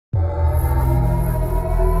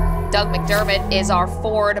Doug McDermott is our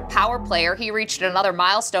forward power player. He reached another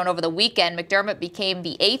milestone over the weekend. McDermott became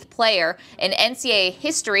the 8th player in NCAA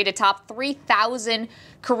history to top 3,000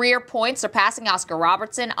 career points, surpassing Oscar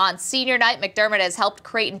Robertson. On senior night, McDermott has helped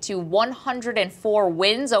Clayton to 104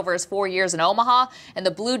 wins over his 4 years in Omaha, and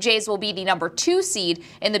the Blue Jays will be the number 2 seed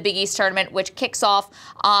in the Big East tournament, which kicks off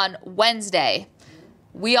on Wednesday.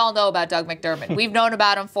 We all know about Doug McDermott. We've known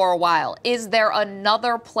about him for a while. Is there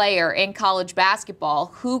another player in college basketball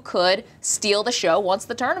who could steal the show once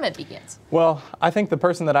the tournament begins? Well, I think the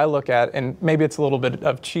person that I look at, and maybe it's a little bit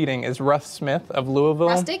of cheating, is Russ Smith of Louisville.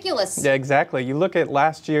 Ridiculous. Yeah, exactly. You look at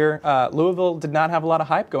last year, Louisville did not have a lot of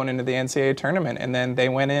hype going into the NCAA tournament, and then they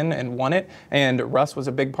went in and won it, and Russ was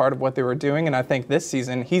a big part of what they were doing, and I think this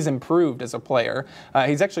season he's improved as a player.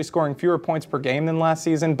 He's actually scoring fewer points per game than last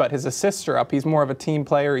season, but his assists are up. He's more of a team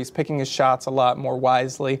player. He's picking his shots a lot more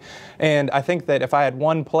wisely. And I think that if I had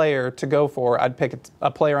one player to go for, I'd pick a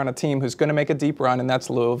player on a team who's going to make a deep run, and that's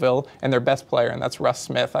Louisville, and their best player, and that's Russ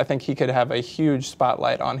Smith. I think he could have a huge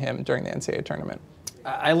spotlight on him during the NCAA tournament.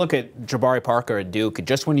 I look at Jabari Parker at Duke.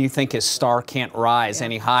 Just when you think his star can't rise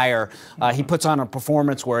any higher, he puts on a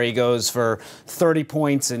performance where he goes for 30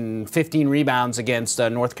 points and 15 rebounds against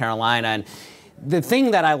North Carolina. And the thing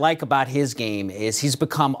that I like about his game is he's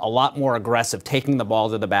become a lot more aggressive, taking the ball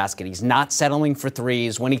to the basket. He's not settling for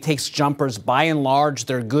threes. When he takes jumpers, by and large,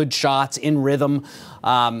 they're good shots in rhythm.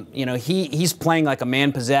 He's playing like a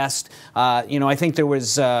man possessed. I think there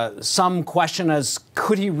was some question as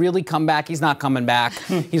could he really come back? He's not coming back.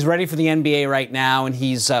 He's ready for the NBA right now, and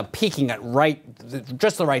he's peaking at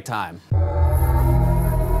just the right time.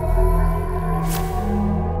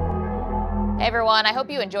 Hey everyone, I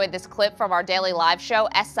hope you enjoyed this clip from our daily live show,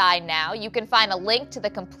 SI Now. You can find a link to the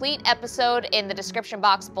complete episode in the description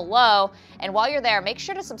box below. And while you're there, make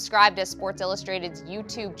sure to subscribe to Sports Illustrated's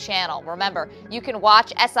YouTube channel. Remember, you can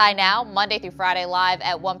watch SI Now Monday through Friday live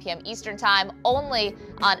at 1 p.m. Eastern Time only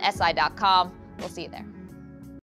on SI.com. We'll see you there.